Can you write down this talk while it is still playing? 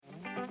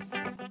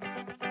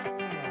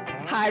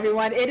Hi,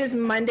 everyone. It is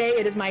Monday.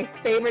 It is my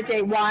favorite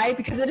day. Why?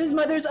 Because it is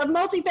Mothers of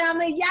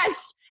Multifamily.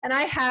 Yes! And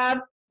I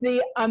have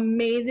the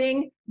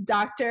amazing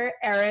Dr.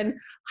 Erin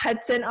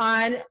Hudson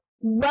on.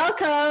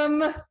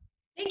 Welcome.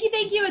 Thank you.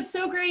 Thank you. It's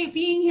so great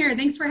being here.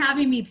 Thanks for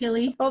having me,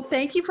 Pili. Well,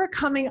 thank you for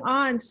coming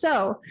on.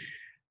 So,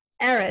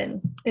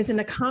 Erin is an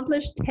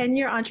accomplished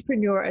 10-year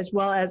entrepreneur as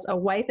well as a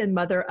wife and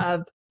mother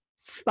of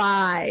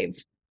five,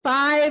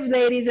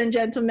 ladies and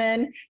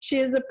gentlemen. She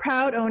is the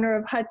proud owner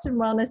of Hudson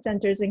Wellness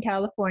Centers in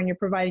California,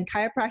 providing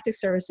chiropractic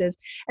services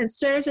and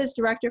serves as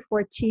director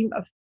for a team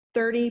of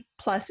 30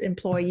 plus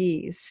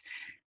employees.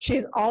 She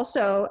is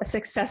also a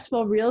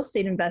successful real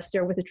estate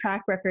investor with a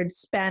track record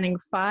spanning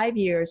 5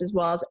 years, as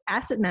well as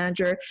asset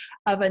manager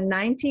of a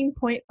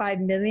 $19.5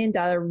 million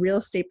real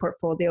estate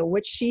portfolio,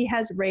 which she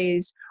has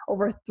raised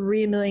over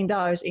 $3 million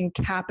in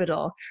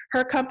capital.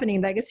 Her company,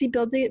 Legacy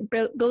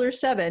Builder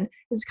 7,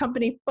 is a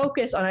company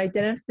focused on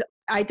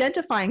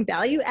identifying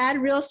value-add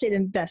real estate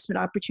investment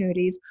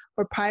opportunities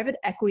for private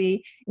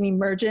equity in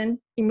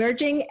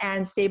emerging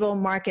and stable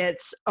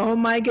markets. Oh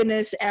my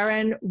goodness,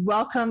 Erin,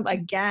 welcome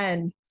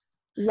again.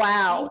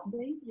 Wow.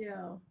 Thank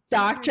you.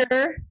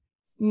 Doctor,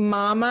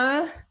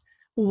 mama,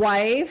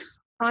 wife,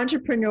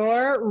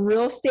 entrepreneur,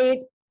 real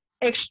estate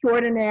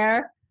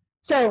extraordinaire.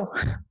 So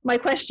my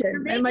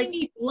question. You're making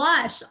me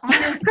blush,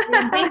 honestly.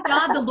 And thank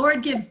God the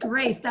Lord gives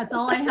grace. That's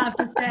all I have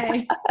to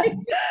say.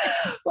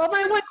 Well,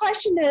 my one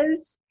question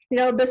is,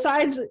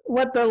 besides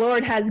what the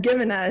Lord has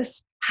given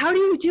us, how do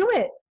you do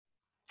it?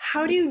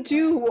 How do you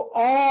do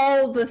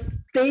all the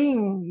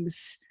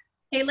things?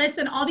 Hey,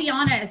 listen, I'll be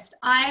honest.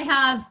 I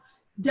have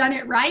done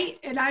it right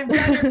and I've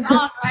done it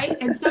wrong, right?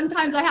 And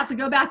sometimes I have to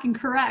go back and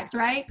correct,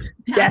 right?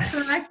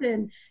 Yes. Correct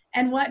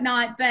and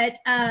whatnot. But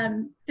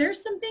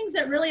there's some things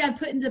that really I've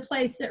put into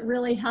place that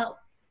really help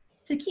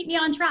to keep me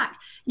on track.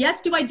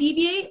 Yes, do I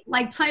deviate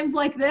like times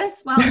like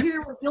this while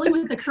here we're dealing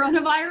with the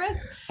coronavirus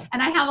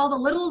and I have all the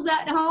littles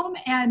at home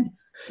and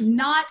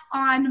not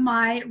on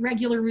my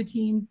regular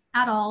routine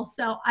at all.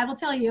 So I will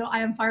tell you, I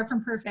am far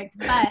from perfect,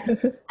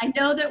 but I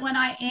know that when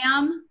I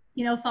am,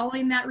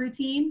 following that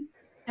routine,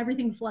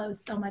 everything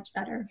flows so much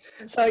better.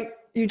 So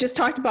you just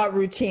talked about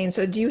routine.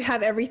 So do you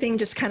have everything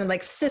just kind of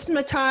like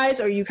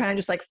systematized, or you kind of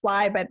just like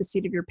fly by the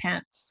seat of your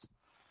pants?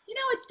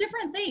 It's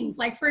different things.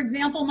 Like, for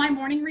example, my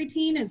morning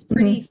routine is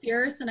pretty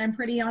fierce and I'm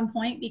pretty on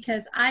point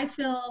because I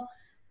feel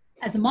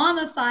as a mom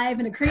of 5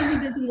 in a crazy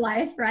busy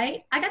life,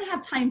 right? I got to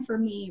have time for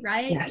me,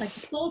 right? Yes. Like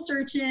soul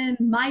searching,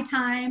 my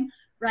time,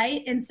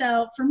 right? And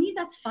so for me,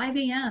 that's 5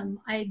 a.m.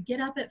 I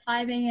get up at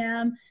 5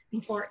 a.m.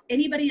 before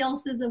anybody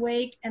else is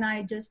awake. And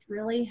I just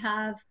really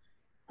have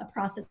a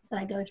process that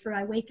I go through.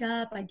 I wake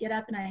up, I get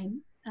up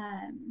and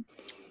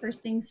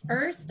first things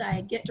first,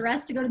 I get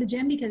dressed to go to the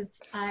gym because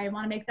I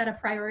want to make that a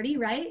priority,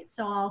 right?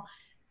 So I'll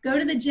go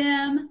to the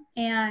gym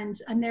and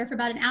I'm there for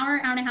about an hour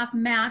and a half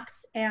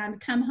max and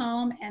come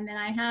home. And then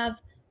I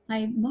have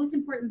my most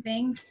important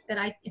thing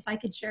that if I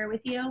could share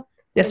with you.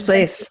 Yes,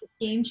 please.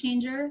 Game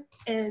changer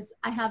is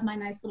I have my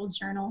nice little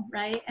journal,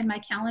 right? And my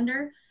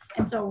calendar.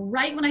 And so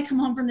right when I come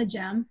home from the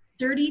gym,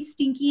 dirty,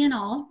 stinky and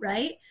all,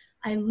 right?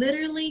 I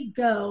literally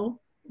go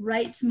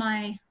right to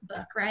my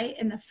book, right?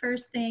 And the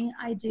first thing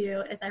I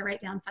do is I write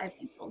down 5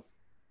 thankfuls.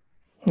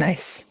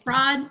 Nice.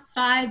 Broad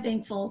 5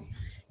 thankfuls.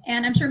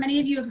 And I'm sure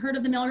many of you have heard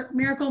of the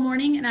Miracle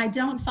Morning, and I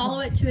don't follow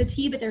it to a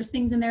T, but there's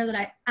things in there that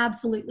I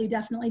absolutely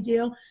definitely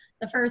do.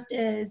 The first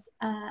is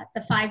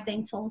the 5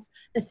 thankfuls.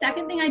 The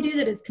second thing I do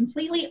that is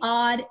completely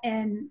odd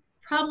and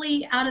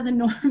probably out of the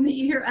norm that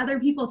you hear other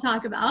people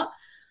talk about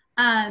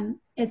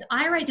is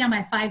I write down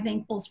my 5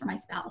 thankfuls for my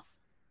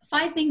spouse.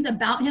 5 things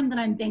about him that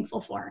I'm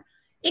thankful for.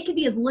 It could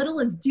be as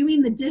little as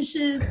doing the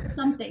dishes,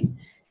 something.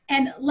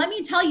 And let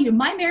me tell you,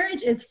 my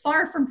marriage is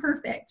far from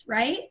perfect,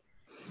 right?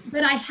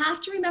 But I have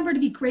to remember to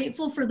be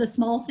grateful for the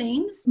small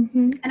things.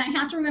 And I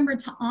have to remember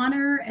to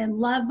honor and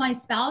love my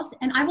spouse.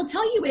 And I will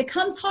tell you, it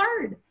comes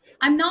hard.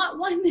 I'm not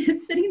one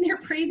that's sitting there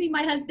praising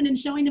my husband and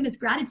showing him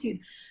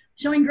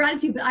showing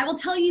gratitude. But I will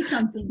tell you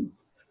something.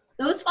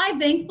 Those 5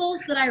 thankfuls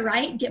that I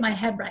write get my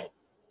head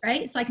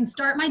right? So I can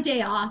start my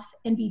day off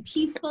and be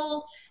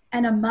peaceful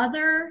and a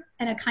mother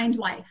and a kind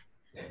wife.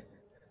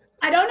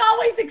 I don't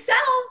always excel,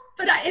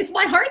 but it's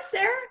my heart's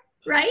there,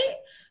 right?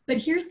 But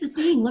here's the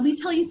thing. Let me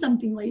tell you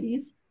something,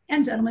 ladies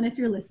and gentlemen, if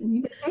you're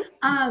listening.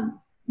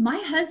 My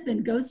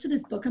husband goes to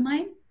this book of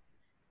mine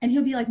and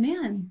he'll be like,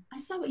 man, I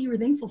saw what you were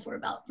thankful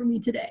for me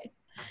today.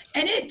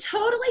 And it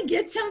totally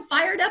gets him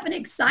fired up and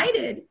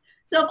excited.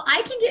 So if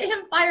I can get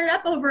him fired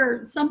up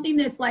over something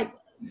that's like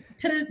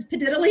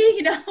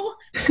pediddly,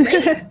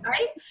 great,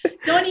 right?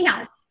 So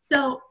anyhow,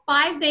 5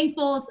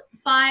 thankfuls,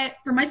 5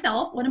 for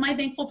myself. What am I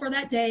thankful for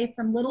that day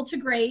from little to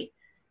great?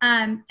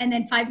 And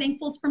then 5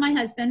 thankfuls for my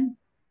husband.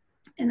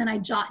 And then I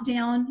jot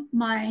down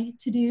my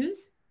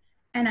to-dos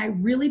and I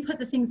really put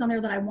the things on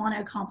there that I want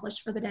to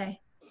accomplish for the day.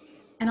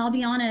 And I'll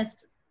be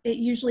honest, it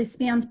usually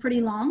spans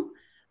pretty long,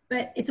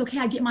 but it's okay.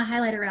 I get my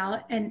highlighter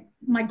out and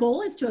my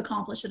goal is to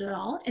accomplish it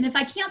all. And if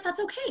I can't, that's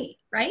okay,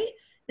 right?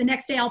 the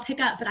next day I'll pick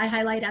up, but I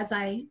highlight as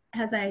I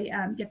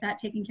get that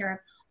taken care of.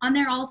 On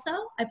there also,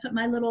 I put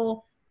my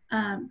little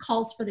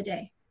calls for the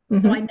day.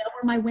 So I know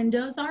where my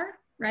windows are,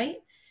 right?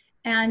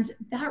 And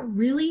that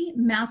really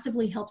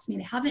massively helps me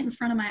to have it in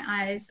front of my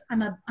eyes.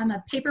 I'm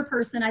a paper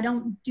person. I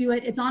don't do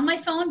it. It's on my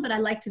phone, but I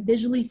like to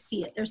visually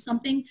see it. There's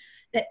something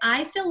that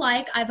I feel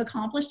like I've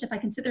accomplished if I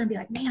can sit there and be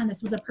like, man,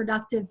 this was a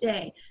productive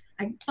day.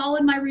 I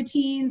followed my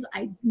routines.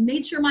 I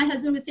made sure my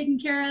husband was taken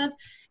care of,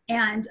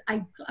 and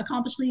I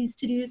accomplished these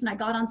to-dos, and I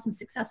got on some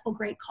successful,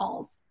 great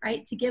calls,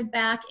 right? To give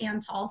back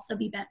and to also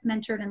be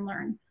mentored and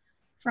learn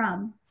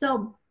from.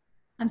 So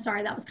I'm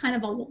sorry, that was kind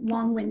of a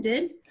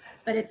long-winded,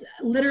 but it's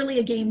literally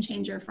a game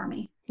changer for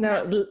me.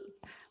 No,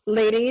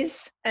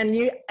 ladies, and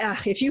you,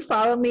 if you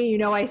follow me, you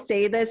know I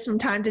say this from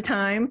time to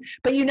time,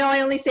 but you know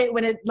I only say it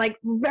when it like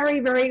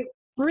very, very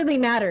really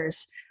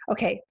matters.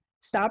 Okay,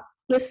 stop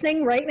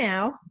listening right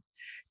now.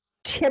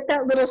 Hit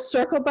that little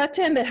circle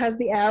button that has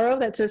the arrow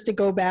that says to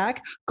go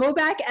back. Go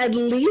back at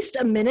least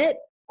a minute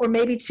or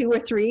maybe 2 or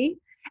 3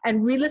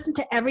 and re-listen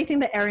to everything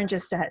that Erin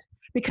just said,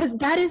 because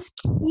that is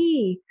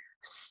key.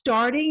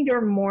 Starting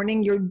your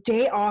morning, your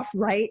day off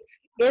right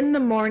in the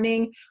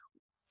morning,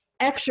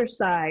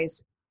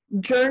 exercise,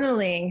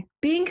 journaling,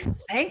 being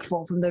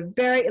thankful from the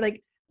very,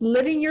 like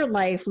living your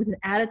life with an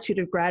attitude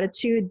of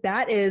gratitude.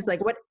 That is like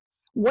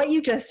what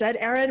you just said,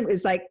 Erin,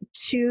 is like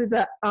to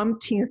the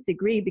umpteenth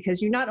degree,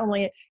 because you're not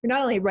only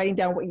writing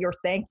down what you're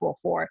thankful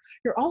for,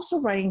 you're also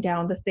writing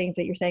down the things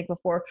that you're thankful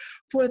for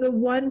the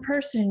one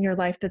person in your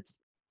life that's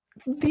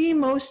the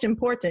most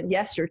important.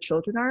 Yes, your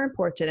children are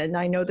important, and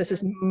I know this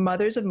is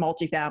mothers of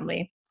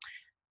multifamily,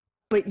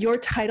 but your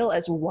title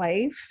as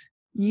wife,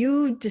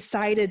 you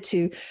decided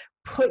to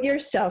put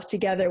yourself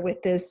together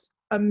with this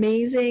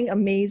amazing,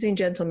 amazing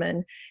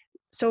gentleman.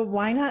 So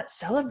why not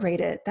celebrate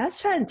it?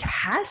 That's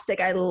fantastic.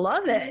 I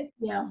love it.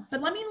 Yeah,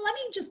 but let me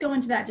just go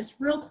into that just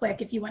real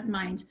quick, if you wouldn't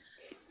mind.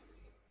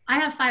 I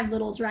have 5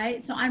 littles,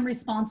 right? So I'm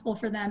responsible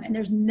for them, and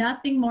there's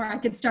nothing more. I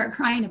could start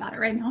crying about it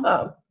right now.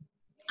 Oh.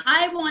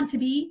 I want to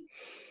be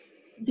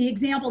the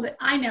example that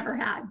I never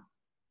had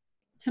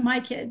to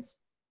my kids,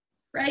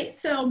 right?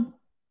 So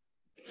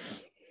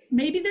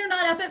maybe they're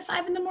not up at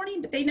 5 in the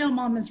morning, but they know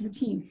mama's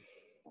routine.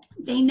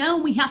 They know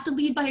we have to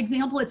lead by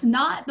example. It's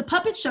not the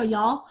puppet show,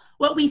 y'all,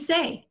 what we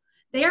say.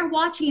 They are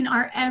watching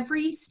our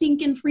every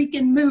stinking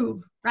freaking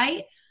move,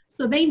 right?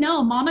 So they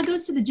know mama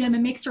goes to the gym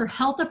and makes her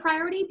health a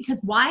priority,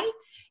 because why?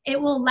 It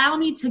will allow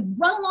me to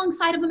run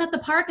alongside of them at the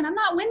park, and I'm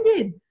not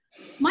winded.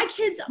 My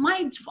kids,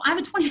 I have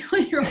a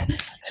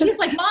 21-year-old. She's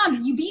like,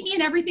 Mom, you beat me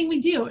in everything we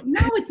do.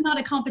 No, it's not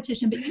a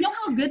competition, but you know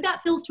how good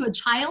that feels to a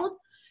child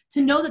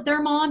to know that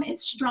their mom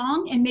is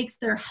strong and makes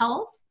their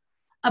health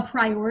a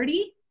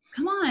priority?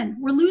 Come on,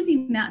 we're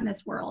losing that in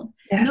this world.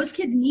 Yes. And those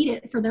kids need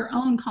it for their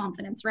own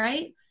confidence,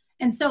 right?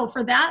 And so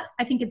for that,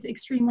 I think it's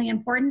extremely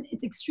important.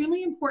 It's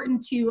extremely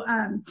important to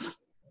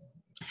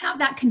have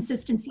that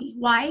consistency.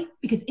 Why?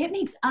 Because it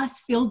makes us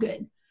feel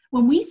good.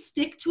 When we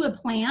stick to a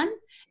plan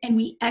and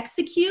we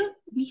execute,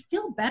 we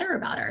feel better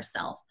about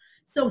ourselves.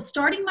 So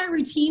starting my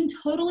routine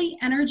totally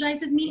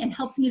energizes me and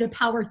helps me to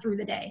power through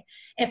the day.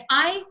 If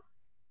I,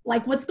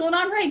 like what's going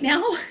on right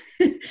now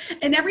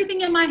and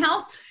everything in my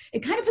house, it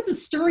kind of puts a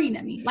stirring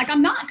in me. Like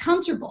I'm not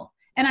comfortable,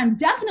 and I'm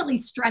definitely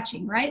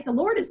stretching, right? The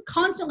Lord is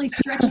constantly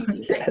stretching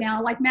me right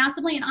now, like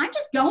massively, and I'm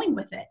just going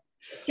with it.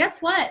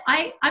 Guess what?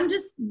 I'm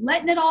just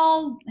letting it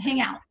all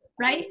hang out,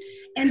 right?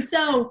 And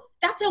so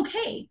that's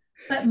okay.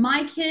 But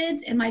my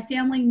kids and my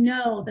family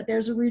know that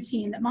there's a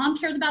routine, that mom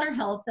cares about her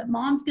health, that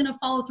mom's going to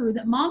follow through,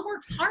 that mom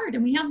works hard,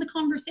 and we have the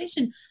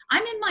conversation.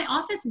 I'm in my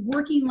office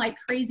working like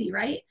crazy,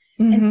 right?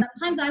 Mm-hmm. And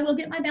sometimes I will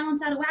get my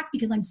balance out of whack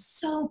because I'm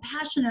so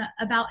passionate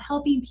about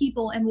helping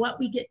people and what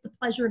we get the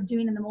pleasure of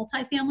doing in the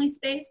multifamily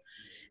space,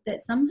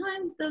 that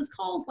sometimes those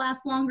calls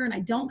last longer and I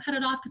don't cut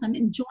it off because I'm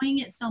enjoying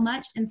it so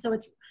much. And so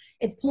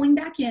it's pulling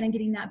back in and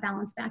getting that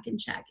balance back in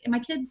check. And my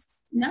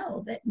kids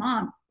know that,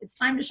 Mom, it's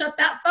time to shut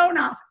that phone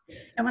off.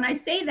 And when I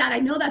say that,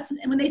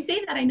 when they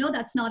say that, I know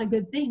that's not a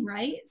good thing,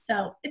 right?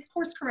 So it's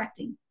course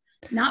correcting.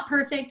 Not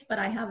perfect, but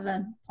I have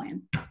a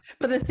plan.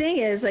 But the thing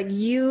is, like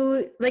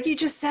you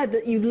just said,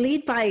 that you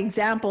lead by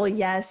example.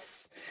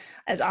 Yes.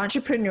 As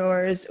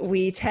entrepreneurs,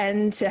 we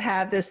tend to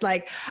have this,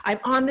 like, I'm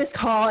on this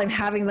call, I'm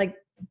having like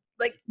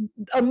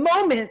a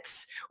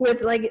moment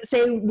with, like,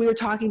 say we were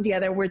talking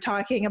together, we're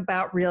talking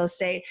about real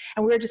estate,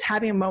 and we were just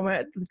having a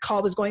moment. The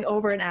call was going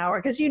over an hour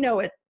because you know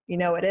it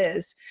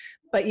is,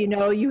 but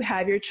you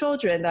have your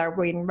children that are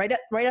waiting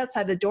right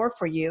outside the door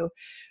for you.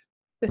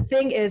 The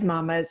thing is,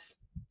 mamas,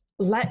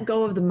 let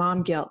go of the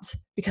mom guilt,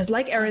 because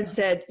like Erin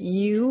said,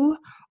 you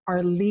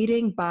are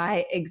leading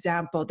by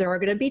example. There are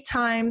going to be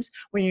times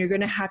when you're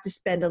going to have to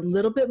spend a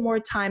little bit more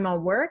time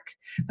on work,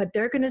 but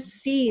they're going to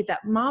see that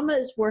mama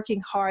is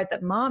working hard,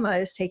 that mama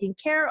is taking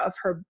care of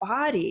her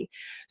body.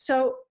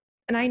 So,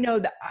 and I know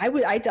that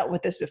I dealt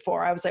with this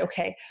before. I was like,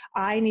 okay,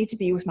 I need to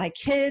be with my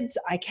kids.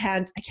 I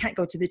can't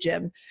go to the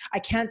gym. I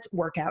can't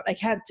work out. I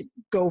can't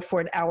go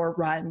for an hour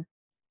run.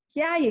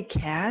 Yeah, you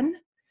can.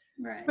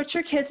 Right. Put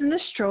your kids in the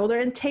stroller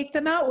and take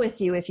them out with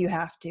you if you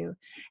have to.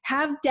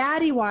 Have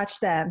daddy watch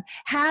them.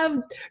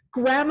 Have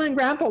grandma and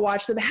grandpa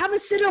watch them. Have a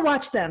sitter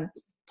watch them.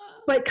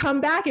 But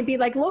come back and be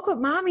like, look what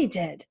mommy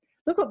did.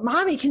 Look what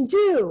mommy can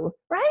do,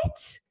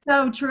 right?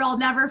 So true. I'll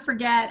never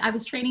forget. I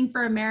was training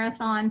for a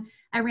marathon.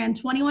 I ran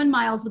 21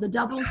 miles with a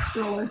double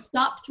stroller,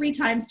 stopped 3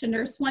 times to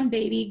nurse one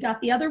baby,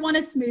 got the other one a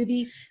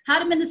smoothie,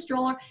 had him in the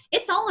stroller.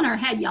 It's all in our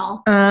head,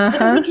 y'all.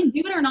 Whether we can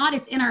do it or not,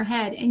 it's in our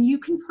head. And you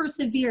can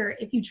persevere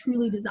if you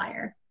truly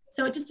desire.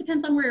 So it just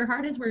depends on where your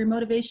heart is, where your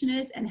motivation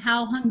is, and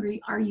how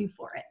hungry are you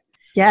for it.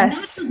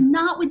 Yes. And that's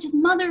not with just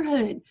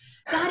motherhood.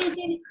 That is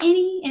in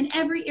any and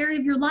every area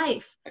of your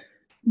life.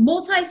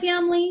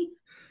 Multifamily,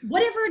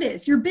 whatever it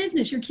is, your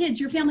business, your kids,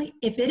 your family,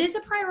 if it is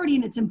a priority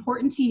and it's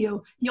important to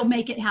you, you'll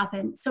make it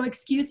happen. So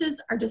excuses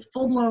are just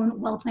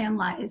full-blown, well-planned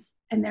lies.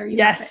 And there you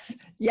have it.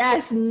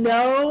 Yes,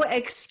 no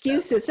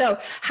excuses. So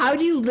how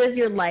do you live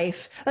your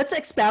life? Let's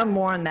expound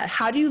more on that.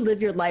 How do you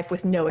live your life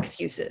with no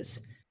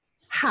excuses?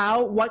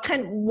 What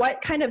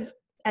kind of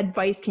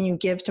advice can you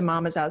give to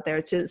mamas out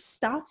there to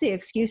stop the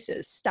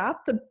excuses,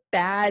 stop the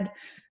bad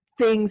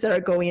things that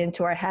are going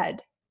into our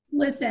head?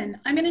 Listen,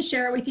 I'm going to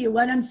share with you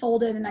what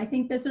unfolded, and I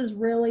think this is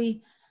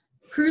really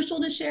crucial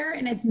to share,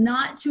 and it's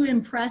not to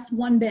impress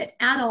one bit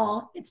at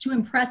all. It's to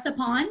impress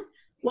upon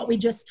what we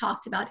just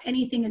talked about.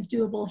 Anything is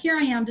doable. Here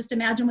I am. Just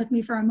imagine with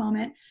me for a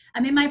moment.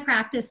 I'm in my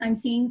practice. I'm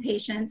seeing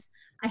patients.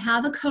 I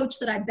have a coach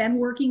that I've been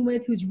working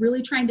with who's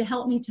really trying to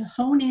help me to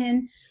hone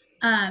in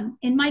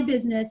my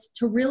business,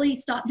 to really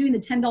stop doing the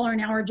 $10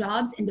 an hour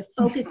jobs and to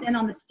focus in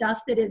on the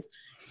stuff that is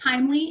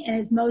timely and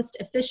is most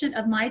efficient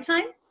of my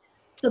time.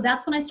 So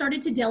that's when I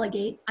started to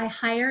delegate. I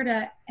hired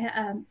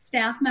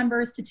staff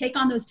members to take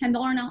on those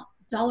 $10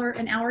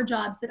 an hour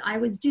jobs that I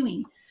was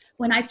doing.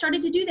 When I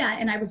started to do that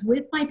and I was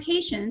with my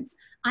patients,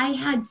 I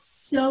had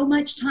so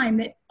much time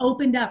that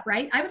opened up,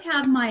 right? I would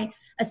have my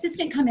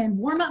assistant come in,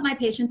 warm up my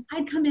patients.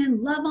 I'd come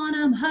in, love on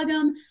them, hug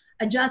them,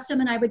 adjust them,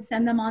 and I would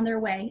send them on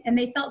their way. And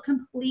they felt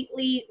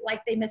completely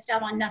like they missed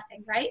out on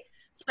nothing, right?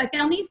 So I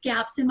found these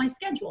gaps in my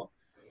schedule.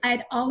 I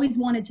had always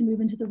wanted to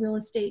move into the real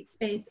estate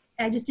space.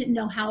 I just didn't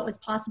know how it was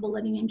possible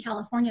living in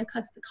California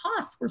because the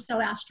costs were so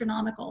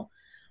astronomical.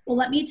 Well,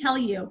 let me tell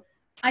you,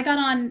 I got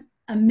on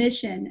a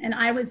mission and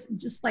I was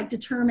just like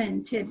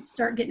determined to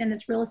start getting in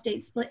this real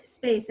estate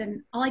space.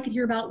 And all I could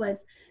hear about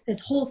was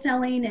this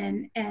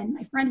wholesaling, and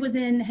my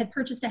friend had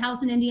purchased a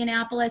house in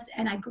Indianapolis,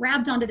 and I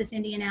grabbed onto this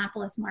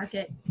Indianapolis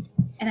market.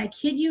 And I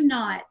kid you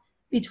not,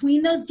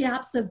 between those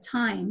gaps of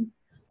time,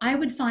 I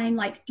would find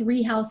like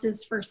 3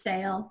 houses for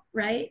sale,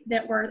 right?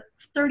 That were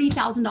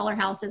 $30,000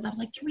 houses. I was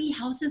like, 3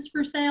 houses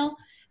for sale?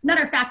 As a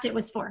matter of fact, it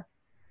was 4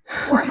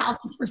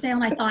 houses for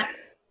sale. And I thought,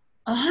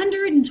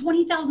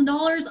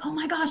 $120,000? Oh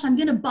my gosh, I'm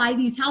going to buy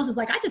these houses.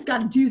 Like, I just got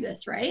to do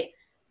this, right?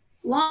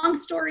 Long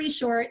story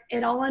short,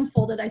 it all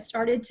unfolded. I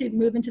started to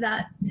move into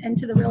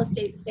the real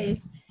estate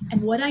space.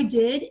 And what I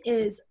did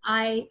is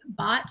I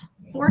bought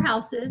 4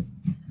 houses,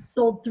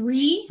 sold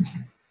 3,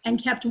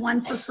 and kept 1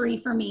 for free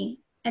for me.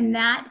 And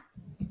that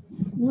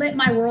lit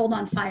my world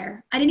on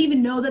fire. I didn't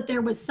even know that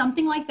there was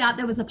something like that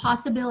was a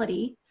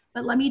possibility.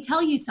 But let me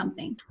tell you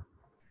something.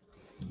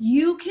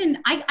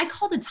 I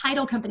called a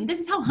title company. This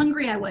is how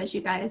hungry I was,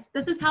 you guys.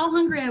 This is how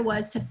hungry I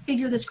was to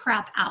figure this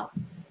crap out.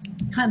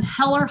 Come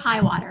hell or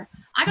high water.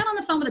 I got on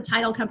the phone with a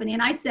title company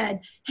and I said,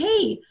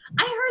 hey,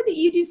 I heard that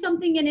you do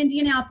something in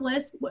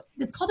Indianapolis.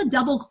 It's called a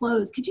double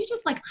close. Could you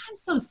just I'm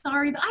so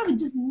sorry, but I would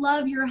just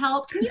love your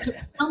help. Can you just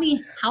tell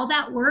me how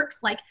that works?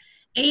 Like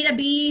A to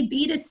B,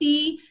 B to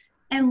C.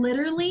 And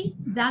literally,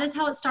 that is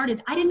how it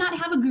started. I did not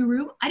have a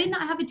guru. I did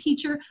not have a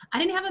teacher. I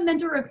didn't have a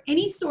mentor of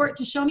any sort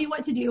to show me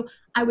what to do.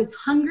 I was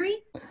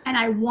hungry and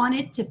I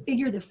wanted to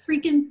figure the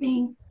freaking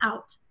thing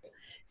out.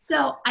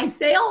 So I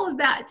say all of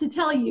that to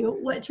tell you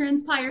what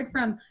transpired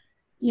from,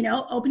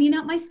 opening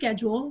up my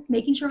schedule,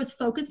 making sure I was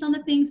focused on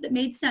the things that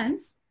made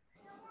sense,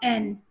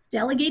 and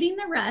delegating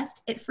the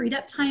rest. It freed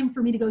up time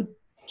for me to go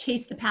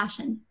chase the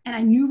passion. And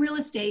I knew real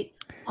estate.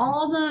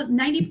 All the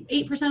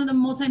 98% of the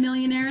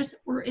multimillionaires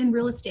were in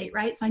real estate,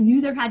 right? So I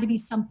knew there had to be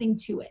something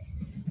to it.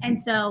 And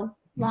so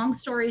long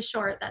story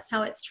short, that's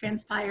how it's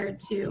transpired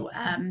to,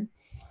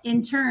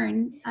 in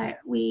turn,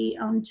 we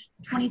owned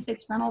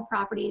 26 rental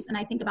properties. And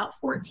I think about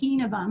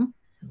 14 of them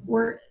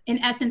were in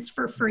essence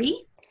for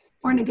free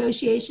or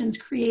negotiations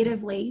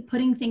creatively,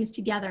 putting things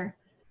together.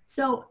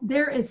 So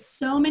there is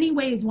so many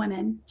ways,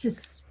 women, to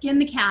skin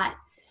the cat.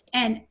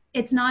 And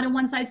it's not a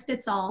one size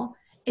fits all.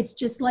 It's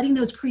just letting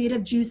those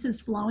creative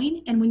juices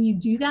flowing. And when you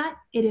do that,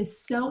 it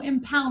is so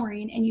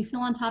empowering and you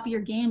feel on top of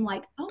your game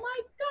like, oh my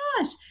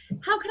gosh,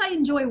 how could I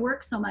enjoy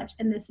work so much?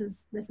 And this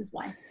is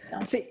why.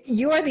 So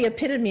you are the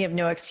epitome of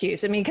no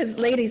excuse. I mean, because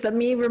ladies, let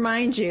me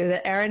remind you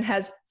that Erin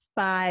has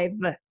 5,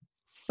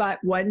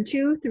 1,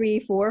 2, 3,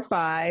 4,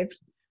 5.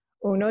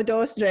 1,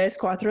 2, 3,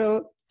 4,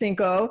 5.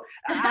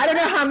 I don't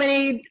know how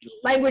many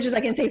languages I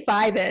can say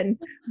 5 in,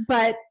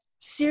 but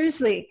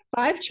seriously,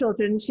 5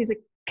 children. She's a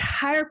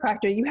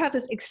chiropractor. You have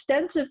this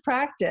extensive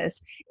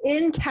practice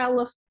in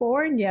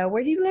California.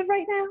 Where do you live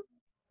right now?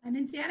 I'm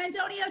in San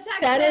Antonio, Texas.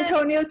 San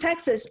Antonio,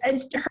 Texas.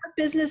 And her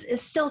business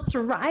is still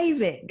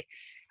thriving.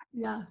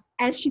 Yeah.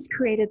 And she's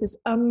created this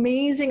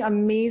amazing,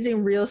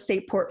 amazing real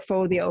estate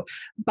portfolio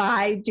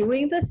by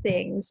doing the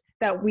things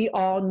that we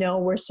all know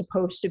we're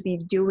supposed to be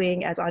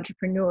doing as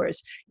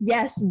entrepreneurs.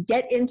 Yes,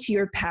 get into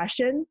your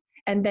passion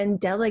and then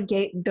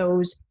delegate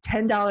those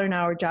 $10 an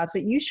hour jobs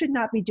that you should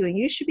not be doing.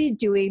 You should be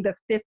doing the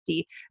 50,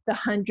 the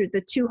 100,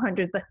 the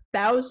 200, the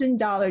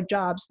 $1,000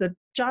 jobs, the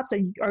jobs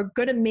that are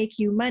going to make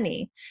you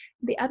money.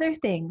 The other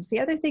things,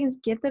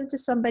 give them to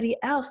somebody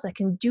else that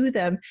can do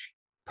them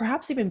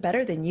perhaps even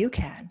better than you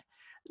can.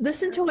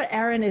 Listen to what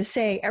Erin is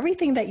saying.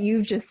 Everything that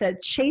you've just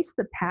said, chase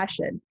the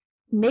passion,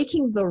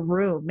 making the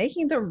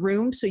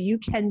room so you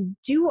can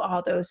do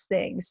all those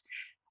things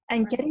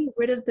and getting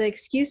rid of the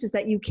excuses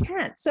that you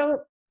can't.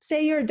 So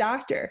say you're a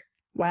doctor.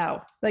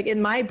 Wow. Like in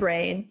my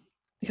brain,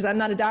 because I'm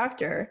not a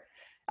doctor,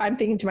 I'm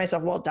thinking to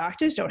myself, well,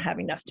 doctors don't have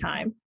enough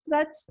time.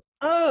 That's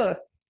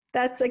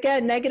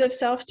again, negative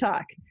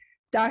self-talk.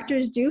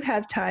 Doctors do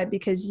have time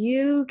because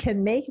you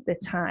can make the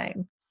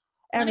time.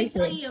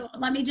 Everything. Let me tell you,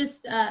 let me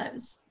just,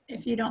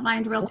 if you don't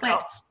mind real quick,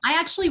 I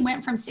actually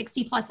went from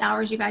 60 plus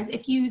hours, you guys.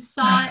 If you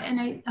saw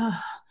it,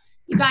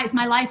 you guys,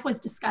 my life was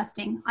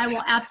disgusting. I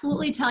will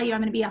absolutely tell you,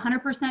 I'm going to be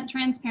 100%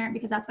 transparent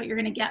because that's what you're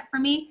going to get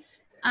from me.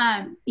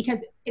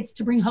 Because it's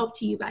to bring hope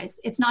to you guys.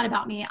 It's not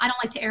about me. I don't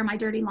like to air my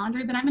dirty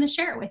laundry, but I'm going to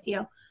share it with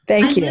you.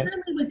 Thank you. I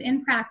literally was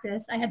in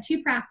practice. I had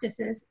 2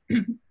 practices.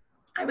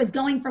 I was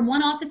going from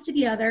one office to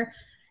the other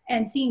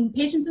and seeing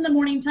patients in the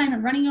morning time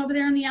and running over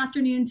there in the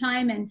afternoon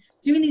time and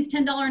doing these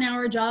 $10 an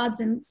hour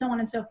jobs and so on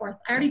and so forth.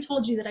 I already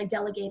told you that I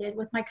delegated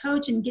with my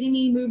coach and getting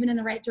me moving in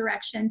the right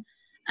direction.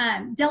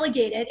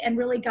 Delegated and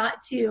really got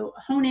to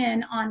hone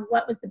in on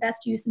what was the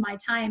best use of my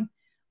time.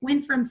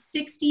 Went from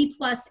 60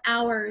 plus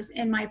hours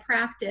in my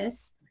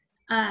practice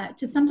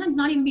to sometimes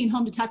not even being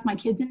home to tuck my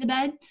kids into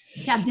bed,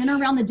 to have dinner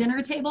around the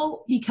dinner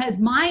table, because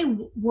my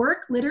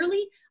work,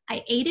 literally,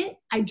 I ate it,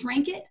 I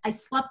drank it, I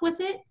slept with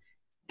it.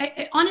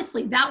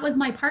 Honestly, that was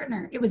my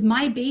partner. It was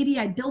my baby.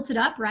 I built it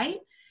up, right?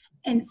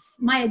 And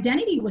my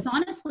identity was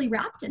honestly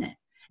wrapped in it.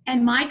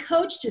 And my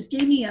coach just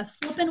gave me a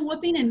flipping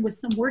whooping, and with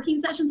some working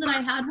sessions that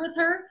I had with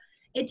her,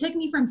 it took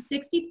me from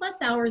 60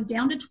 plus hours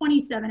down to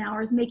 27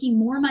 hours, making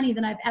more money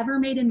than I've ever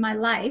made in my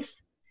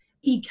life,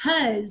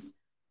 because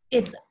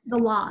it's the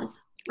laws,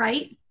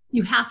 right?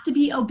 You have to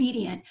be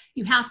obedient.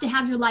 You have to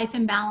have your life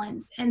in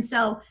balance. And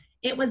so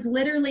it was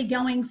literally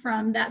going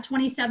from that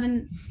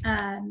 27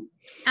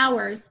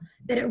 hours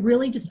that it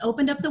really just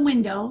opened up the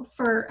window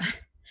for,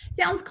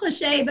 sounds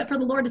cliche, but for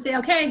the Lord to say,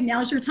 okay,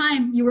 now's your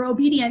time. You were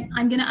obedient.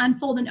 I'm going to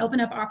unfold and open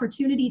up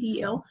opportunity to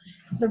you.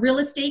 The real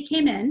estate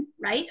came in,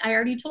 right? I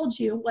already told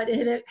you what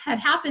had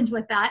happened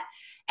with that.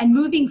 And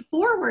moving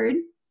forward,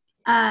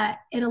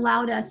 it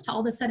allowed us to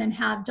all of a sudden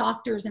have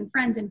doctors and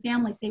friends and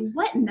family say,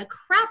 what in the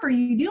crap are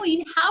you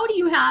doing? How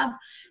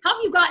have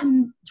you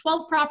gotten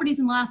 12 properties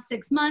in the last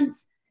 6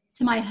 months?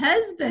 To my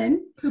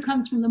husband, who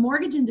comes from the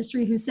mortgage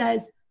industry, who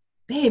says,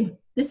 babe,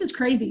 this is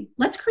crazy.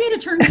 Let's create a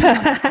turnkey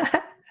company.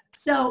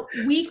 So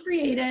we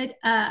created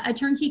a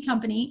turnkey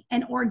company,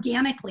 and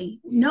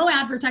organically, no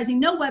advertising,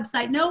 no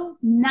website, no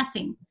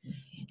nothing.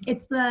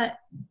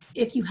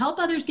 If you help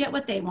others get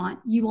what they want,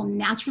 you will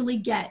naturally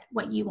get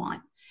what you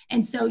want.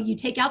 And so you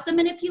take out the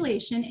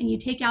manipulation and you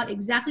take out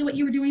exactly what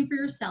you were doing for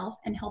yourself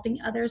and helping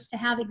others to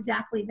have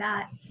exactly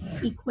that,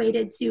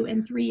 equated to,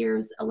 in 3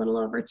 years, a little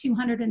over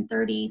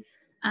 230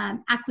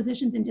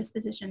 acquisitions and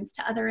dispositions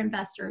to other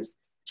investors,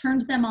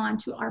 turned them on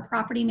to our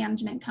property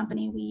management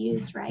company we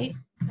used, right?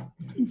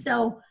 And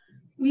so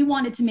we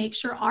wanted to make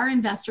sure our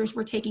investors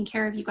were taking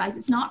care of you guys.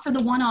 It's not for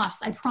the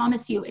one-offs, I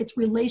promise you. It's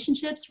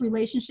relationships,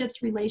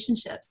 relationships,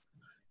 relationships.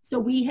 So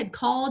we had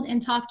called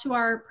and talked to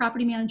our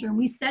property manager, and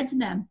we said to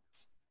them,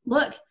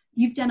 look,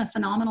 you've done a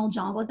phenomenal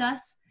job with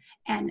us,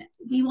 and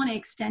we want to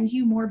extend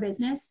you more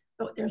business,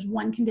 but there's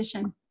one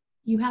condition.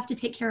 You have to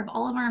take care of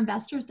all of our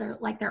investors. They're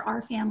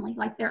our family,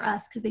 like they're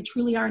us, because they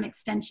truly are an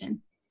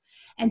extension.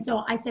 And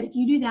so I said, if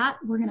you do that,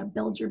 we're going to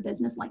build your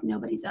business like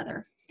nobody's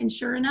other. And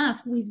sure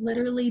enough, we've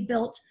literally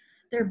built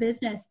their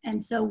business.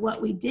 And so what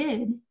we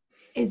did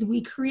is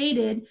we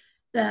created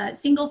the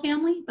single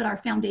family, but our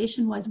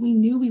foundation was, we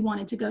knew we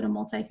wanted to go to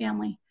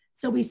multifamily.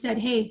 So we said,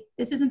 hey,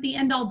 this isn't the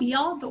end all be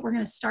all, but we're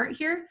going to start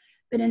here.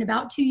 But in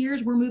about 2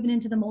 years, we're moving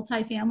into the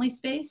multifamily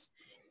space.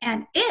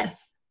 And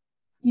if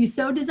you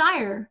so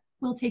desire,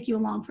 we'll take you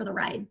along for the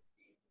ride.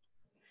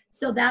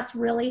 So that's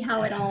really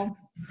how it all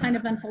kind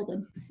of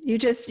unfolded. You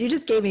just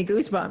gave me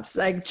goosebumps,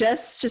 like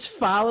just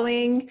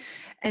following.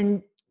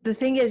 And the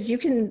thing is, you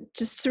can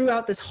just,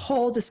 throughout this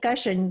whole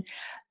discussion,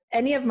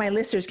 any of my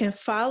listeners can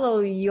follow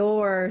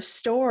your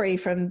story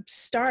from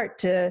start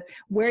to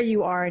where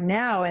you are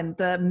now, and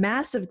the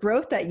massive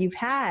growth that you've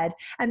had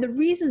and the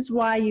reasons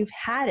why you've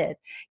had it.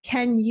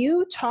 Can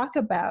you talk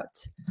about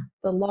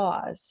the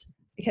laws?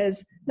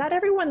 Because not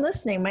everyone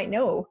listening might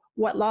know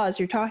what laws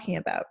you're talking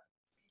about.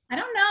 I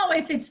don't know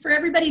if it's for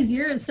everybody's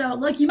ears. So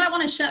look, you might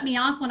want to shut me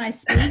off when I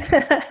speak.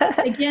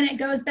 Again, it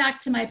goes back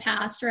to my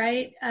past,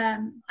 right?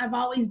 I've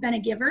always been a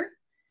giver.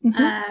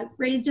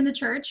 raised in the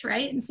church,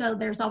 right? And so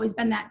there's always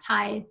been that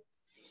tithe.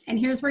 And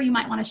here's where you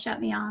might want to shut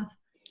me off.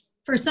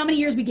 For so many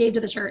years, we gave to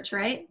the church,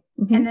 right?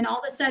 And then all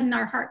of a sudden,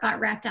 our heart got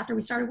wrecked after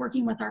we started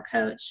working with our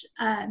coach.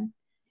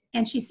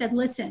 And she said,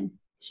 listen,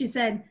 she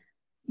said,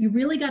 you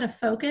really got to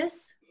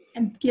focus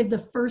and give the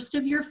first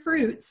of your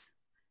fruits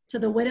to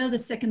the widow, the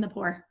sick, and the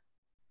poor.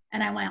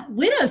 And I went,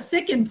 widow,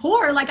 sick, and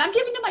poor? Like, I'm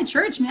giving to my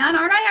church, man.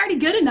 Aren't I already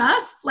good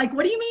enough? Like,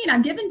 what do you mean?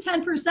 I'm giving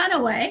 10%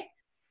 away.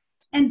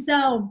 And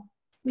so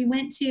we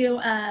went to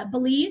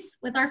Belize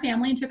with our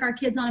family and took our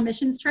kids on a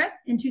missions trip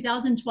in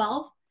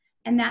 2012.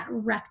 And that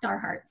wrecked our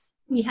hearts.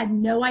 We had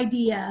no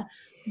idea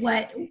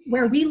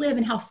where we live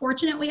and how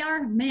fortunate we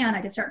are. Man,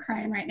 I could start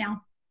crying right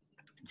now.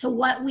 To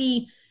what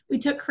we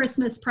took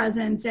Christmas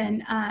presents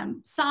and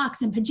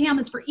socks and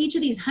pajamas for each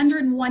of these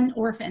 101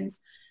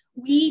 orphans.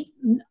 We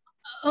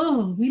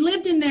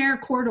lived in their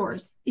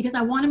corridors because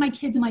I wanted my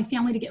kids and my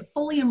family to get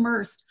fully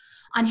immersed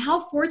on how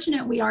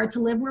fortunate we are to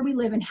live where we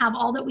live and have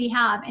all that we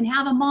have and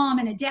have a mom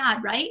and a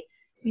dad, right?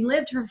 We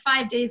lived for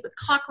 5 days with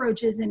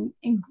cockroaches and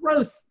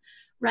gross,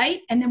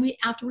 right? And then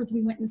afterwards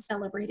we went and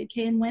celebrated,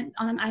 okay, and went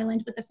on an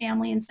island with the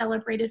family and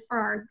celebrated for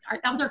our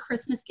that was our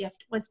Christmas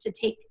gift, was to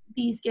take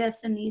these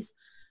gifts and these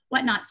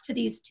whatnots to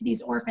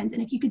these orphans.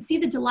 And if you could see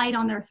the delight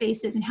on their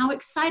faces and how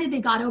excited they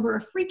got over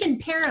a freaking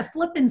pair of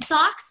flippin'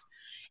 socks,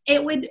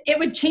 it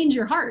would change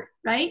your heart,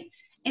 right?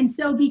 And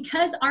so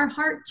because our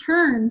heart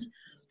turned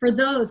for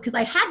those, because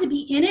I had to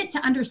be in it to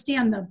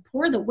understand the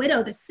poor, the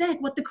widow, the sick,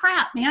 what the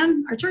crap,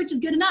 man, our church is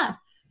good enough.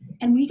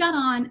 And we got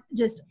on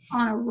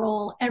a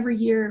roll every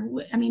year.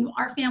 I mean,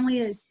 our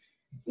family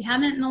we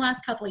haven't in the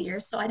last couple of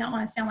years, so I don't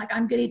want to sound like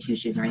I'm goody two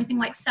shoes or anything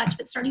like such,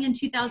 but starting in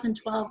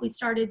 2012, we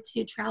started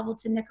to travel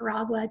to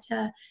Nicaragua,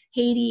 to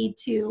Haiti,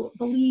 to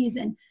Belize,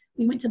 and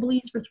we went to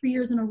Belize for 3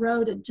 years in a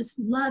row to just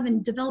love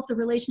and develop the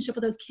relationship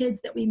with those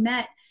kids that we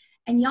met.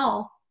 And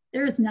y'all,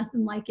 there is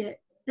nothing like it.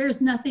 There's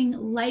nothing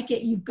like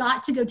it. You've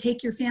got to go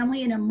take your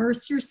family and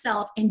immerse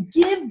yourself and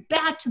give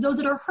back to those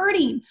that are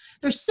hurting.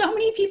 There's so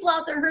many people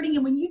out there hurting.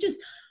 And when you just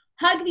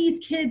hug these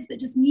kids that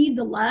just need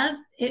the love,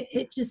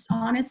 it just,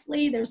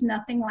 honestly, there's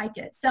nothing like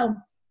it. So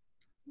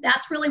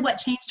that's really what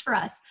changed for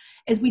us,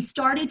 is we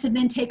started to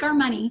then take our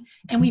money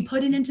and we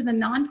put it into the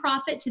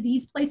nonprofit, to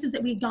these places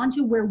that we'd gone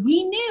to where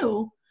we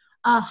knew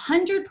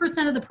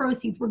 100% of the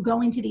proceeds were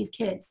going to these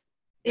kids.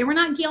 They were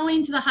not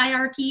going to the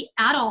hierarchy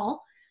at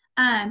all.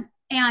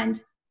 And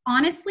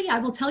honestly, I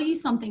will tell you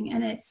something,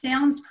 and it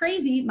sounds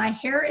crazy. My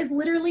hair is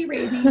literally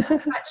raising.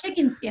 I've got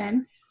chicken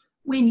skin.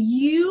 When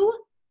you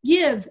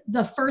give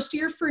the first of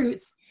your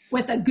fruits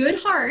with a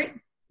good heart,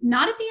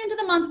 not at the end of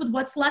the month with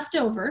what's left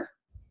over,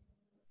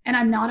 and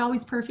I'm not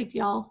always perfect,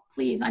 y'all.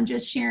 Please, I'm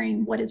just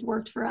sharing what has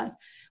worked for us.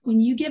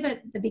 When you give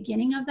it the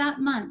beginning of that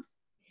month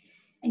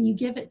and you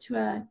give it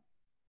to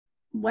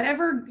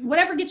whatever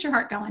gets your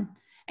heart going,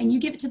 and you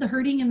give it to the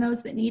hurting and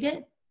those that need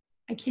it,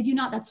 I kid you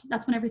not,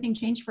 that's when everything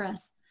changed for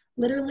us.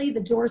 Literally,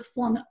 the doors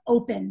flung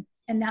open,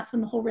 and that's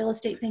when the whole real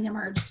estate thing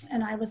emerged.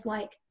 And I was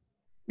like,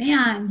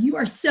 man, you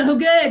are so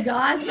good,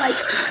 God. Like,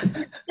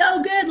 you're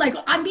so good. Like,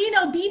 I'm being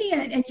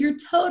obedient, and you're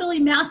totally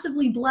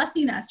massively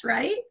blessing us,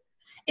 right?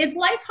 Is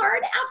life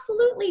hard?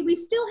 Absolutely. We've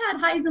still had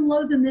highs and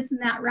lows and this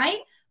and that, right?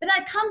 But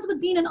that comes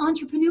with being an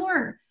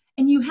entrepreneur.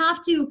 And you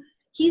have to,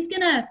 he's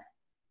going to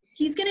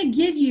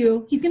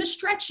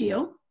stretch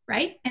you,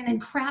 right? And then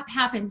crap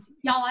happens.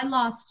 Y'all, I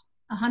lost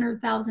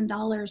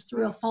 $100,000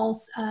 through a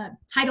false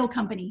title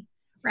company,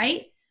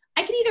 right?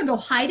 I can either go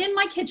hide in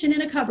my kitchen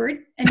in a cupboard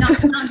and not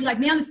come out and be like,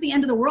 man, this is the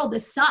end of the world.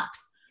 This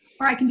sucks.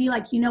 Or I can be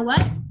like, you know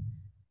what?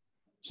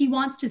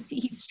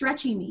 He's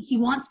stretching me. He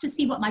wants to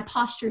see what my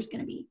posture is going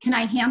to be. Can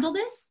I handle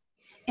this?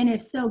 And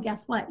if so,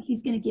 guess what?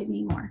 He's going to give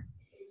me more.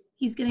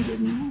 He's going to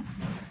give me more.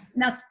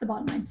 And that's the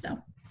bottom line. So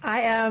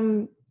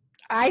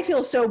I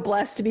feel so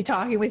blessed to be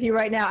talking with you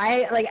right now.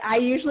 I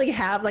usually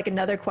have like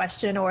another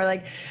question or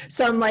like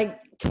some like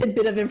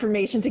tidbit of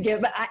information to give,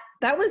 but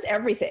that was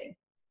everything.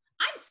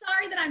 I'm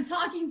sorry that I'm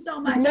talking so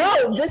much.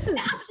 No, this is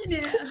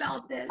passionate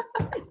about this.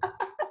 I'm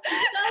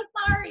so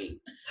sorry.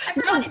 I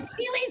forgot it's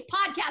Peely's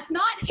podcast,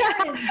 not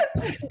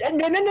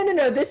Erin.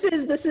 No. This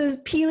is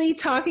Peely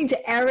talking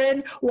to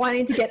Erin,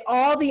 wanting to get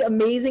all the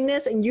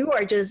amazingness, and you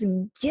are just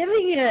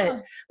giving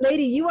it,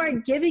 lady. You are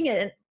giving it.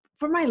 And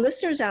for my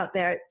listeners out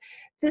there,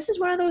 this is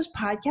one of those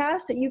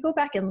podcasts that you go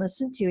back and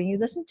listen to, and you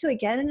listen to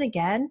again and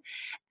again,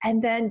 and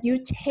then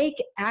you take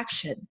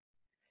action.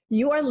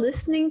 You are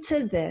listening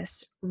to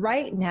this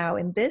right now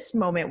in this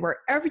moment,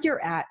 wherever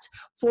you're at,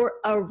 for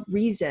a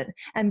reason.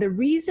 And the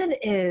reason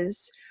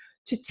is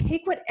to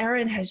take what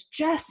Erin has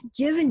just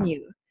given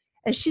you,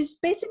 and she's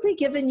basically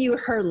given you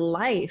her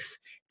life.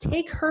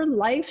 Take her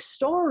life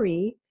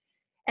story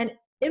and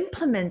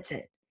implement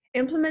it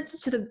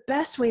to the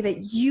best way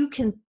that you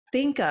can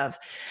think of.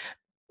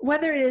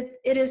 Whether it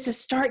is to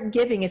start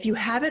giving, if you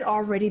haven't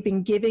already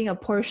been giving a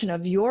portion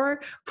of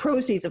your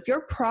proceeds, of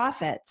your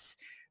profits,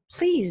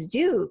 please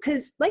do.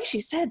 Because like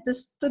she said,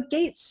 the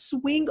gates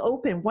swing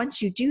open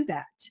once you do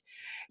that.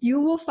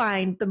 You will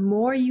find the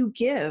more you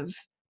give,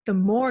 the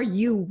more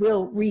you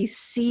will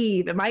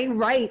receive. Am I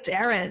right,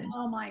 Erin?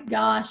 Oh my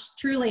gosh,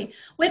 truly.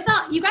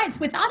 Without you guys,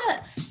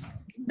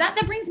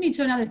 that brings me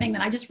to another thing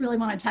that I just really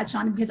want to touch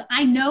on, because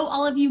I know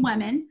all of you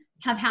women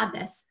have had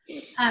this.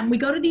 We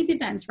go to these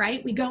events,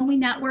 right? We go and we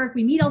network,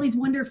 we meet all these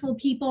wonderful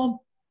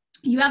people.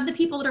 You have the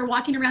people that are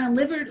walking around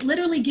and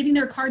literally giving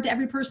their card to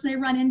every person they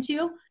run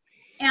into.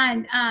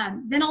 And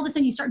then all of a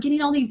sudden you start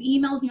getting all these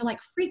emails and you're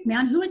like, freak,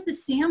 man, who is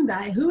this Sam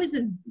guy? Who is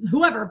this,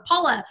 whoever,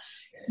 Paula?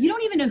 You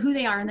don't even know who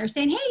they are. And they're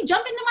saying, hey,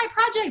 jump into my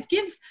project,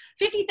 give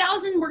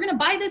 50,000. We're going to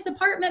buy this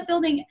apartment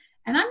building.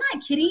 And I'm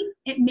not kidding.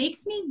 It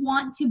makes me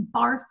want to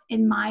barf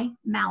in my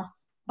mouth,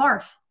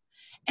 barf.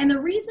 And the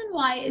reason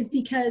why is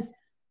because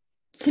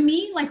to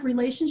me, like,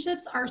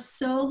 relationships are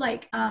so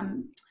like,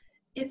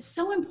 it's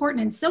so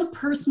important and so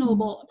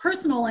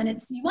personal, and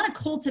you want to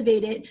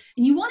cultivate it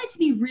and you want it to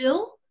be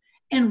real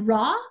and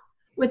raw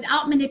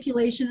without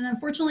manipulation. And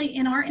unfortunately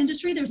in our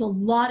industry, there's a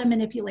lot of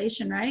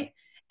manipulation, right?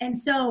 And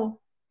so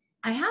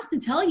I have to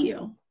tell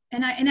you,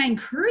 and I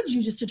encourage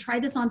you just to try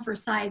this on for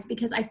size,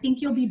 because I think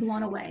you'll be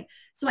blown away.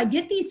 So I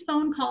get these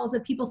phone calls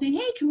of people saying,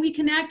 hey, can we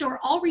connect? Or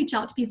I'll reach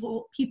out to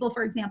people,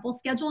 for example,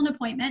 schedule an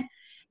appointment.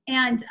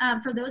 And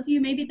for those of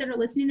you maybe that are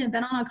listening and have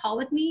been on a call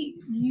with me,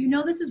 you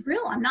know this is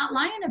real. I'm not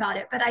lying about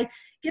it. But I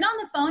get on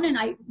the phone and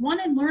I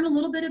want to learn a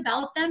little bit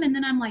about them. And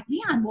then I'm like,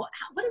 man, well,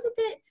 what is it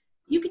that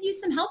you could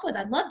use some help with?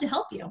 I'd love to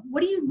help you.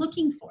 What are you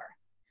looking for?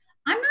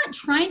 I'm not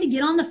trying to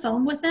get on the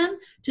phone with them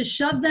to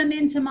shove them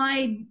into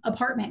my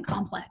apartment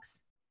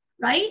complex,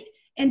 right?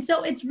 And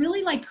so it's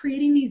really like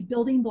creating these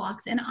building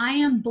blocks. And I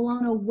am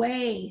blown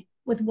away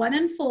with what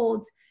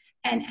unfolds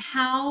and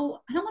how,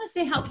 I don't want to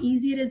say how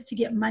easy it is to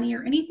get money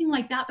or anything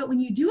like that, but when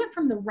you do it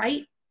from the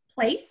right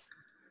place,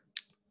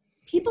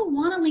 people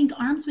want to link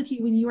arms with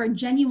you when you are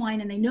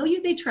genuine and they know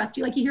you, they trust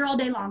you, like you hear all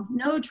day long,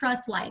 no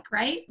trust like,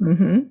 right?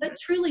 Mm-hmm. But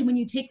truly, when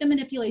you take the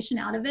manipulation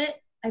out of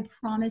it, I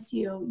promise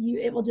you,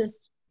 it will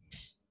just,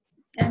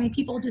 I mean,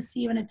 people just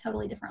see you in a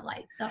totally different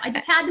light. So I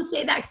just had to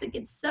say that because it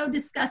gets so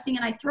disgusting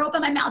and I throw up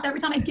in my mouth every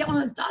time I get one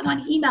of those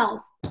doggone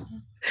emails.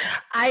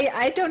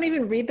 I don't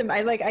even read them.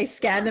 I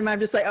scan them. I'm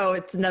just like, oh,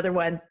 it's another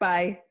one.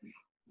 Bye.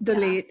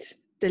 Delete.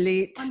 I'm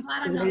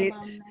glad I'm not alone,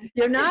 then.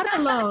 You're not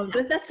alone.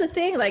 That's the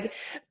thing. Like,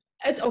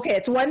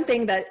 it's one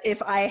thing that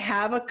if I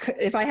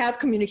have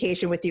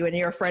communication with you and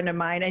you're a friend of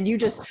mine and you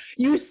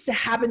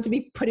happen to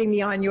be putting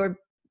me on your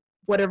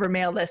whatever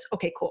mail list.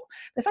 Okay, cool.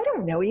 But if I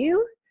don't know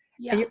you,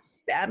 and you're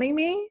spamming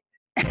me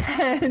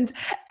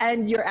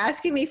and you're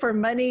asking me for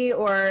money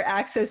or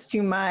access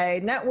to my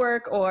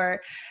network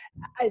or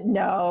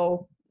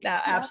no,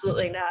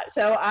 absolutely not.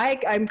 So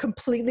I'm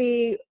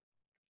completely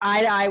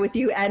eye to eye with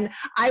you. And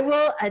I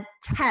will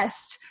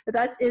attest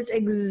that is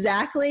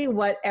exactly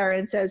what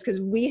Erin says,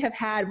 because we have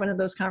had one of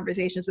those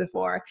conversations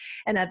before.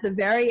 And at the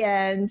very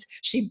end,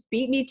 she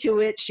beat me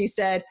to it. She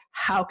said,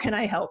 how can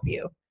I help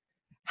you?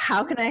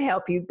 How can I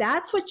help you?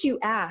 That's what you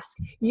ask.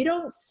 You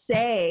don't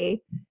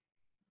say,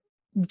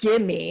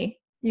 gimme.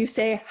 You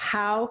say,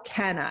 how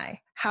can I?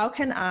 How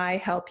can I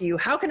help you?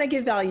 How can I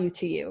give value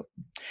to you?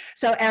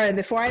 So Erin,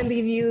 before I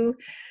leave you,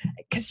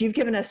 because you've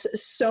given us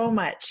so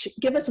much,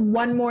 give us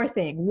one more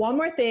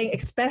thing,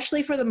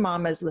 especially for the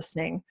mamas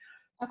listening,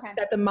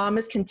 that the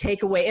mamas can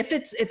take away. If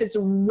it's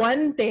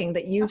one thing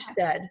that you've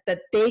said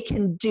that they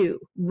can do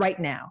right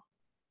now.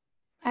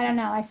 I don't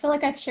know. I feel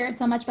like I've shared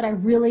so much, but I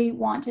really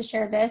want to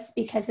share this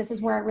because this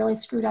is where I really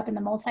screwed up in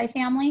the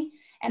multifamily.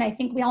 And I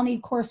think we all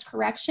need course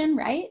correction,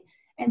 right?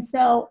 And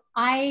so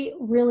I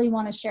really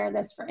want to share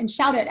this and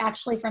shout it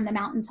actually from the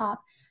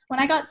mountaintop. When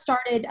I got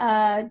started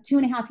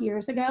 2.5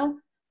 years ago,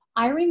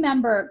 I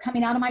remember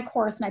coming out of my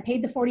course and I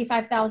paid the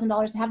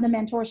 $45,000 to have the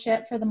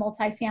mentorship for the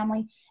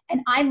multifamily.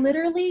 And I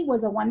literally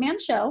was a one-man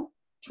show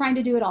trying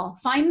to do it all.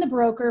 Find the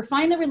broker,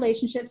 find the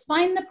relationships,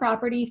 find the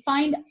property,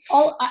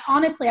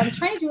 honestly, I was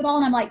trying to do it all.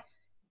 And I'm like,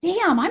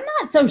 damn, I'm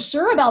not so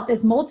sure about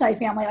this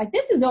multifamily. Like,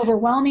 this is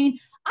overwhelming.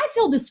 I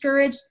feel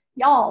discouraged.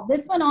 Y'all,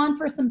 this went on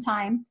for some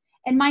time.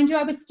 And mind you,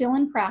 I was still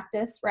in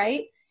practice,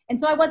 right? And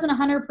so I wasn't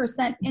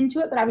 100% into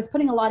it, but I was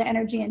putting a lot of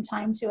energy and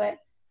time to it.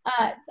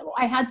 So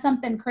I had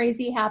something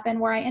crazy happen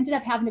where I ended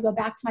up having to go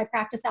back to my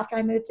practice after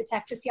I moved to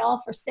Texas, y'all,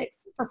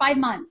 for 5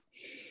 months.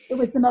 It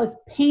was the most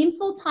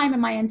painful time in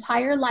my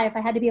entire life. I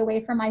had to be away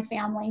from my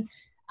family.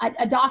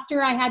 A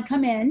doctor I had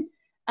come in,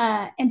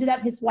 ended up,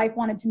 his wife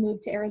wanted to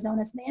move to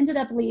Arizona, so they ended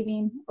up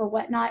leaving or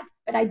whatnot.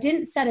 But I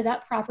didn't set it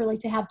up properly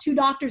to have 2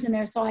 doctors in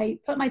there. So I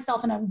put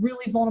myself in a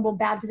really vulnerable,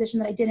 bad position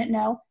that I didn't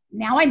know.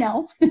 Now I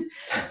know.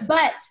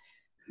 But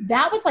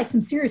that was like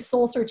some serious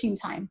soul searching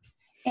time.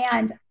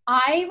 And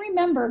I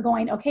remember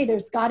going, okay,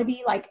 there's got to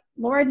be like,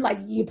 Lord, like,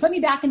 you put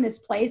me back in this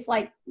place,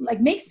 like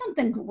make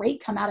something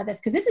great come out of this,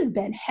 because this has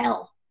been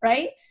hell,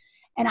 right?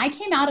 And I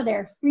came out of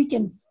there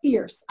freaking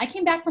fierce. I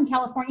came back from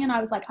California and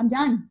I was like, I'm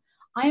done.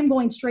 I am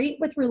going straight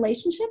with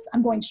relationships.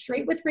 I'm going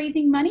straight with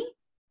raising money.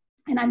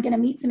 And I'm going to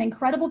meet some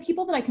incredible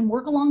people that I can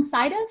work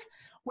alongside of,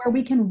 where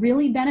we can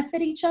really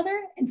benefit each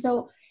other. And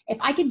so if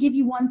I could give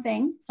you one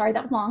thing, sorry,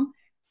 that was long,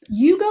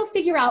 you go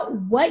figure out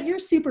what your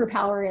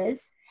superpower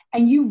is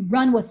and you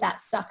run with that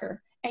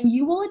sucker. and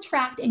you will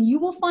attract and you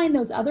will find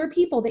those other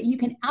people that you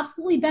can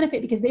absolutely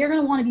benefit, because they are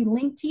going to want to be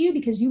linked to you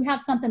because you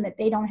have something that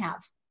they don't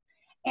have.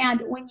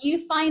 And when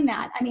you find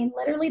that, I mean,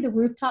 literally the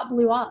rooftop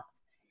blew up.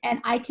 And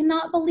I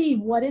cannot believe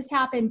what has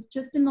happened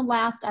just in the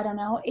last, I don't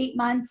know, 8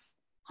 months,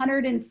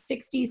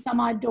 160 some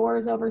odd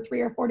doors over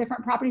 3 or 4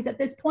 different properties at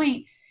this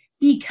point,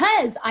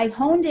 because I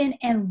honed in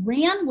and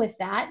ran with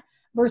that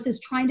versus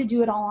trying to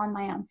do it all on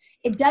my own.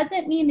 It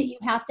doesn't mean that you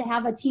have to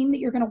have a team that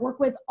you're going to work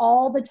with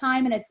all the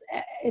time. And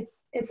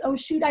it's, oh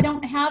shoot, I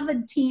don't have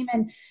a team.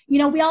 And you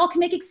know, we all can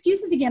make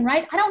excuses again,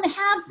 right? I don't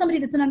have somebody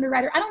that's an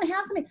underwriter. I don't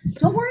have somebody.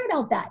 Don't worry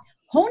about that.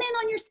 Hone in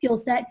on your skill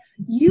set.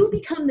 You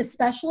become the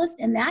specialist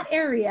in that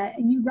area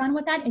and you run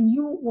with that, and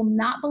you will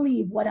not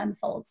believe what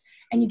unfolds.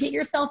 And you get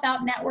yourself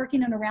out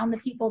networking and around the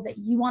people that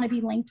you want to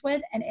be linked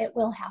with, and it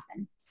will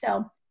happen.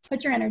 So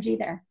put your energy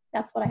there.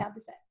 That's what I have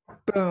to say.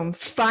 Boom.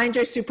 Find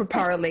your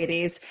superpower,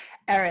 ladies.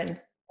 Erin,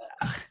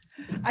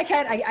 I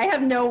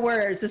have no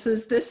words. This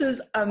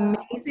is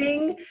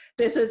amazing.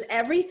 This was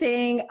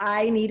everything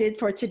I needed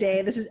for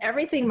today. This is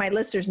everything my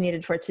listeners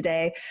needed for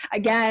today.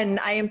 Again,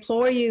 I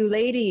implore you,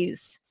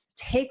 ladies,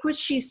 take what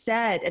she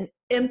said and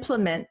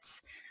implement.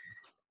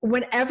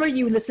 Whenever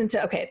you listen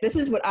to, okay, this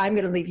is what I'm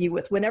going to leave you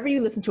with. Whenever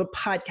you listen to a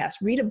podcast,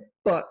 read a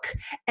book,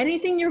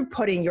 anything you're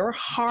putting your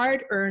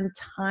hard-earned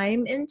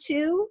time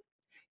into,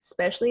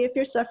 especially if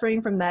you're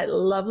suffering from that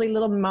lovely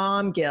little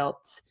mom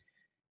guilt,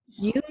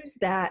 use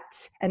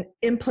that and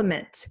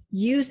implement.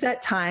 Use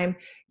that time.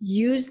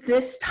 Use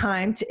this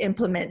time to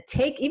implement.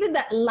 Take even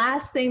that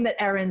last thing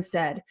that Erin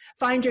said.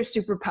 Find your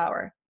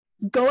superpower.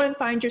 Go and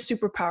find your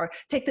superpower.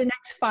 Take the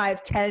next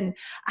 5, 10,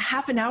 a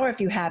half an hour if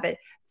you have it.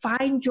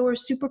 Find your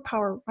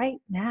superpower right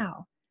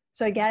now.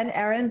 So again,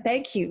 Erin,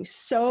 thank you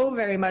so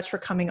very much for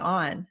coming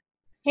on.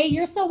 Hey,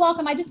 you're so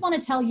welcome. I just want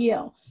to tell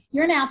you,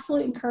 you're an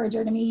absolute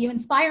encourager to me. You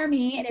inspire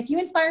me. And if you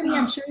inspire me,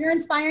 I'm sure you're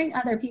inspiring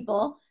other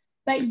people.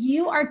 But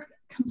you are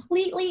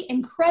completely,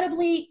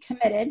 incredibly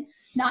committed,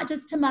 not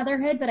just to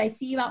motherhood, but I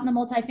see you out in the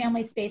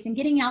multifamily space and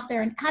getting out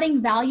there and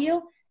adding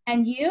value.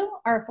 And you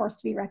are a force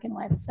to be reckoned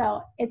with.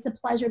 So it's a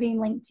pleasure being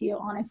linked to you,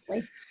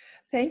 honestly.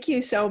 Thank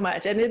you so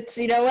much. And it's,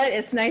 you know what,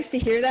 it's nice to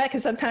hear that,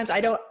 because sometimes I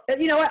don't,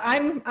 you know what,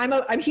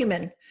 I'm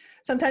human.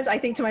 Sometimes I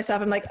think to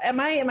myself, I'm like, am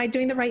I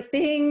doing the right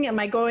thing? Am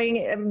I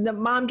going, the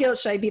mom guilt?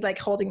 Should I be like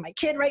holding my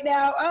kid right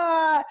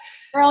now?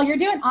 Girl, you're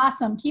doing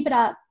awesome. Keep it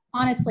up.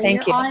 Honestly,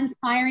 Thank you. You're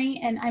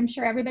awe-inspiring, and I'm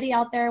sure everybody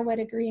out there would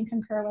agree and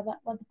concur with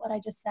what I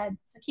just said.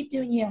 So keep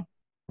doing you.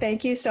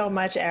 Thank you so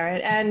much,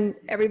 Erin. And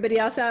everybody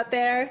else out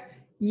there,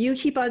 you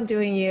keep on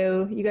doing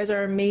you. You guys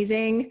are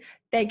amazing.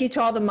 Thank you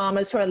to all the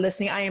mamas who are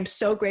listening. I am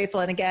so grateful.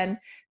 And again,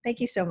 thank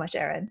you so much,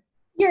 Erin.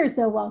 You're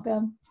so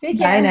welcome. Take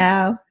care. Bye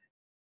now.